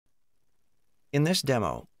In this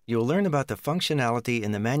demo, you'll learn about the functionality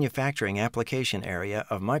in the manufacturing application area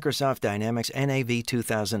of Microsoft Dynamics NAV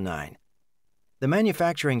 2009. The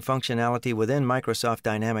manufacturing functionality within Microsoft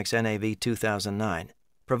Dynamics NAV 2009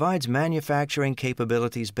 provides manufacturing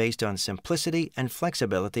capabilities based on simplicity and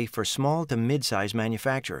flexibility for small to mid-size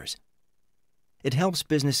manufacturers. It helps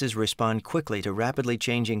businesses respond quickly to rapidly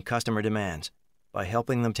changing customer demands by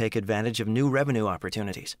helping them take advantage of new revenue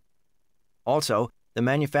opportunities. Also, the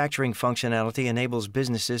manufacturing functionality enables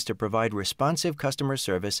businesses to provide responsive customer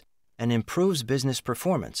service and improves business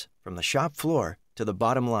performance from the shop floor to the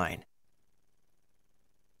bottom line.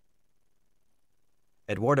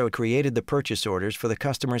 Eduardo created the purchase orders for the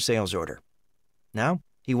customer sales order. Now,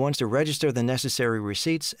 he wants to register the necessary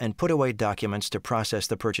receipts and put away documents to process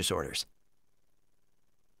the purchase orders.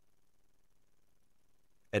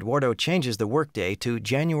 Eduardo changes the workday to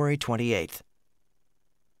January 28th.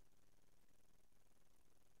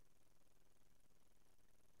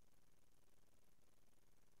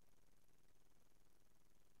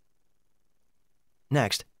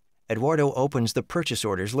 Next, Eduardo opens the purchase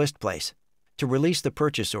orders list place to release the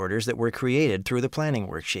purchase orders that were created through the planning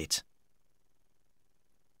worksheets.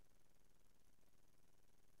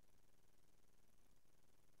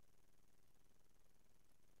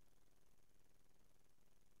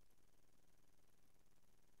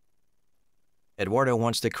 Eduardo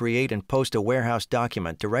wants to create and post a warehouse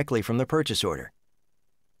document directly from the purchase order.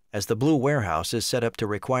 As the blue warehouse is set up to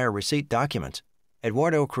require receipt documents,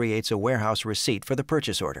 Eduardo creates a warehouse receipt for the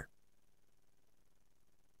purchase order.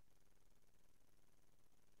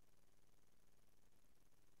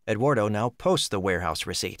 Eduardo now posts the warehouse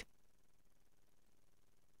receipt.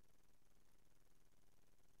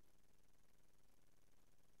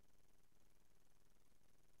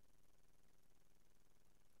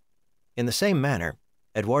 In the same manner,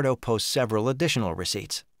 Eduardo posts several additional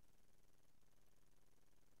receipts.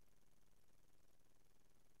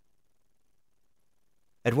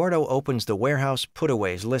 Eduardo opens the warehouse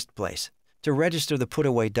putaways list place to register the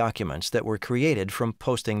put-away documents that were created from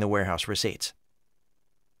posting the warehouse receipts.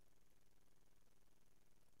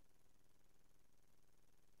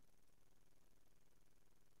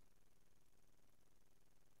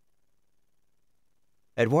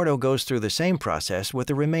 Eduardo goes through the same process with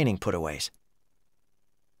the remaining putaways.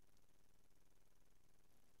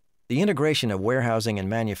 The integration of warehousing and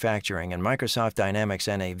manufacturing in Microsoft Dynamics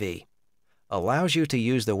NAV allows you to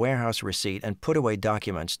use the warehouse receipt and put-away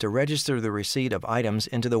documents to register the receipt of items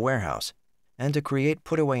into the warehouse and to create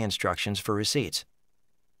put-away instructions for receipts.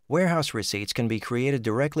 Warehouse receipts can be created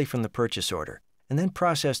directly from the purchase order and then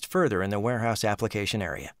processed further in the warehouse application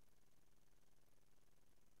area.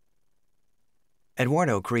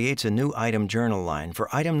 Eduardo creates a new item journal line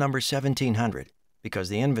for item number 1700 because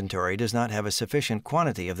the inventory does not have a sufficient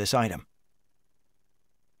quantity of this item.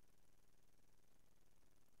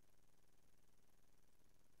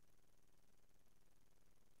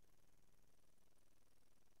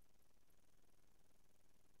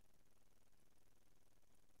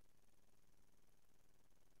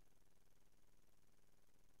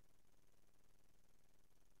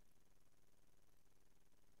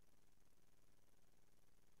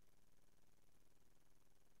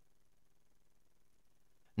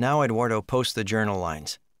 Now Eduardo posts the journal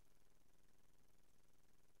lines.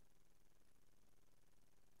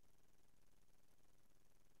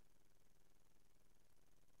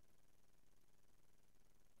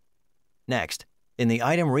 Next, in the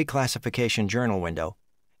Item Reclassification Journal window,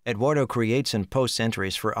 Eduardo creates and posts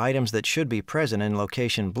entries for items that should be present in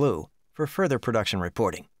location blue for further production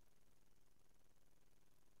reporting.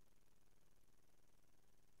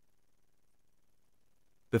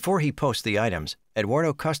 Before he posts the items,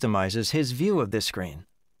 Eduardo customizes his view of this screen.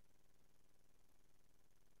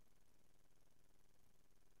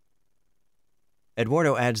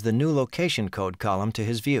 Eduardo adds the new location code column to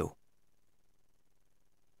his view.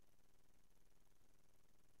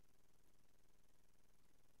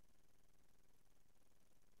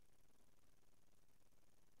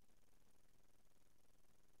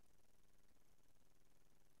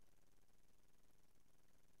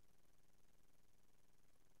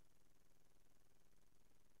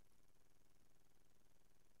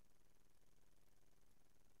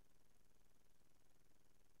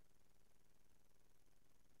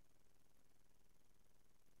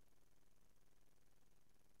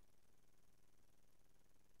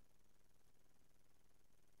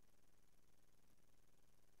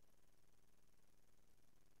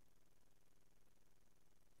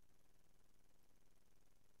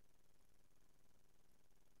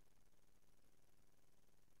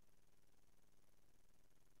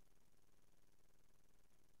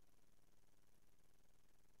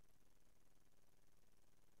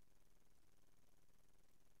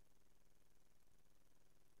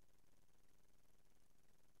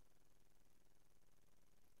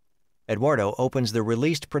 Eduardo opens the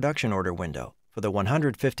released production order window for the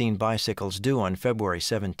 115 bicycles due on February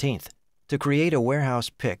 17th to create a warehouse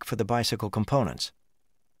pick for the bicycle components.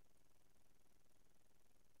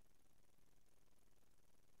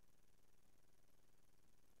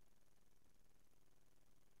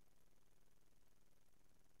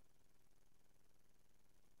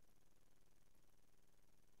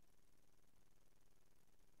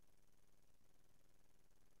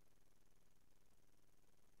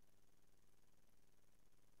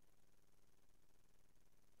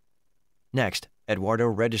 Next, Eduardo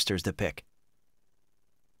registers the pick.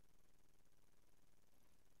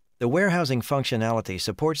 The warehousing functionality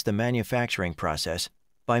supports the manufacturing process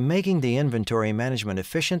by making the inventory management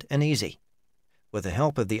efficient and easy. With the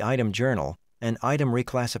help of the item journal and item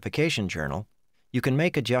reclassification journal, you can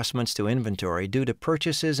make adjustments to inventory due to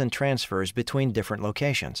purchases and transfers between different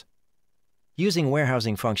locations. Using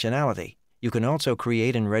warehousing functionality, you can also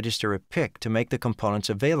create and register a pick to make the components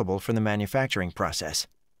available for the manufacturing process.